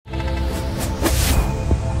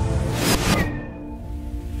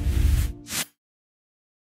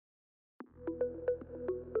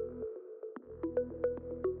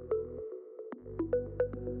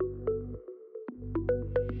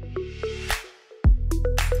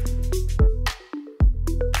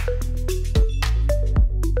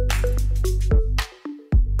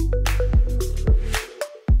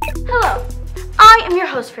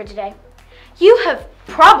for today. You have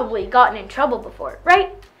probably gotten in trouble before,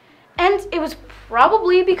 right? And it was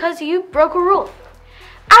probably because you broke a rule.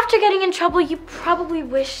 After getting in trouble, you probably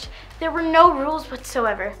wished there were no rules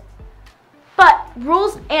whatsoever. But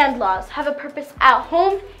rules and laws have a purpose at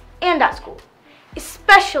home and at school,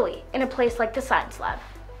 especially in a place like the science lab.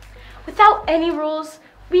 Without any rules,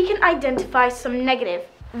 we can identify some negative,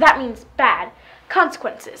 that means bad,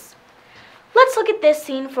 consequences. Let's look at this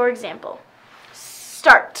scene for example.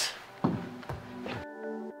 Start.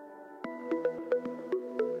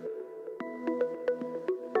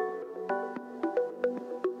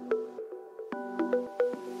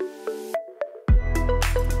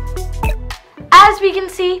 As we can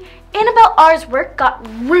see, Annabelle R's work got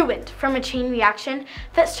ruined from a chain reaction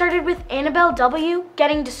that started with Annabelle W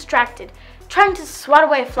getting distracted, trying to swat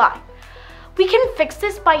away a fly. We can fix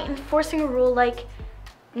this by enforcing a rule like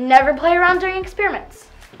never play around during experiments.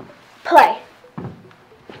 Play.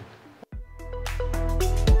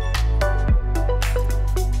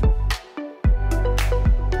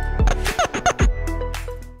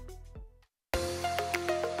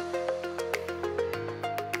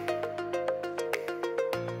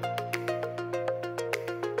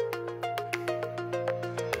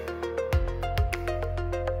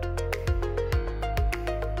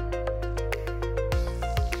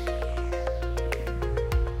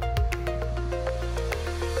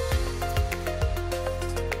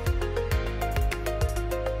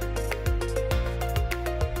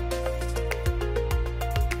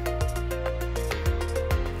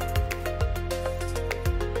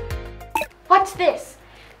 What's this?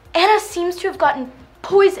 Anna seems to have gotten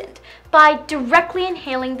poisoned by directly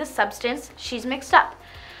inhaling the substance she's mixed up.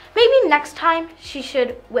 Maybe next time she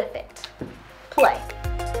should whiff it. Play.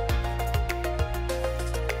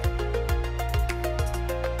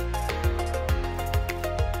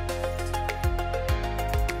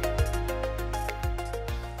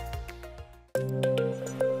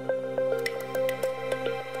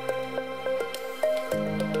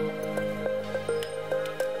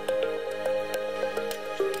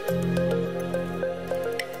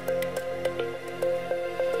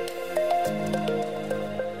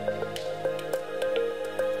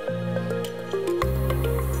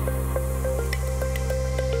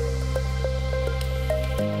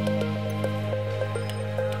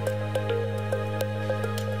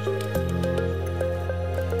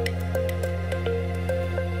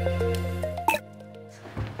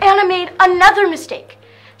 Anna made another mistake.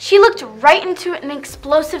 She looked right into an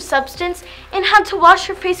explosive substance and had to wash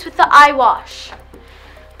her face with the eye wash.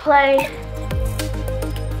 Play.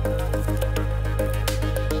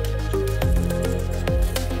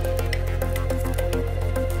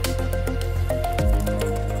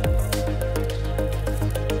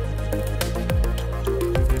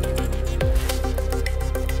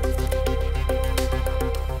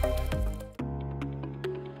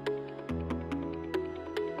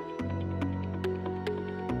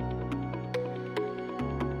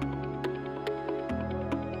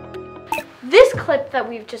 This clip that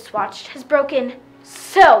we've just watched has broken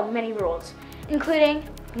so many rules, including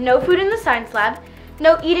no food in the science lab,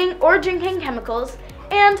 no eating or drinking chemicals,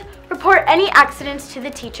 and report any accidents to the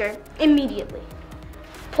teacher immediately.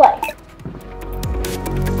 Play.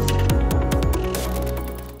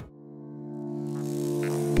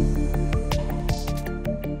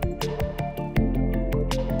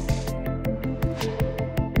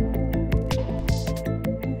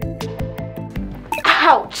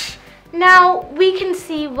 Ouch! Now we can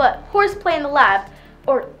see what horseplay in the lab,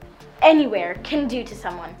 or anywhere, can do to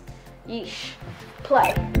someone. Yeesh.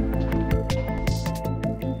 Play.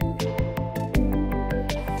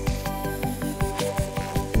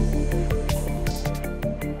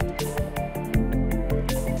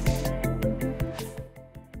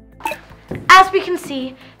 As we can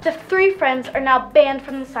see, the three friends are now banned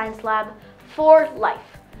from the science lab for life.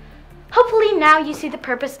 Hopefully now you see the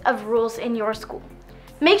purpose of rules in your school.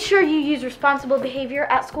 Make sure you use responsible behavior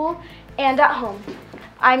at school and at home.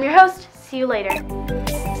 I'm your host. See you later.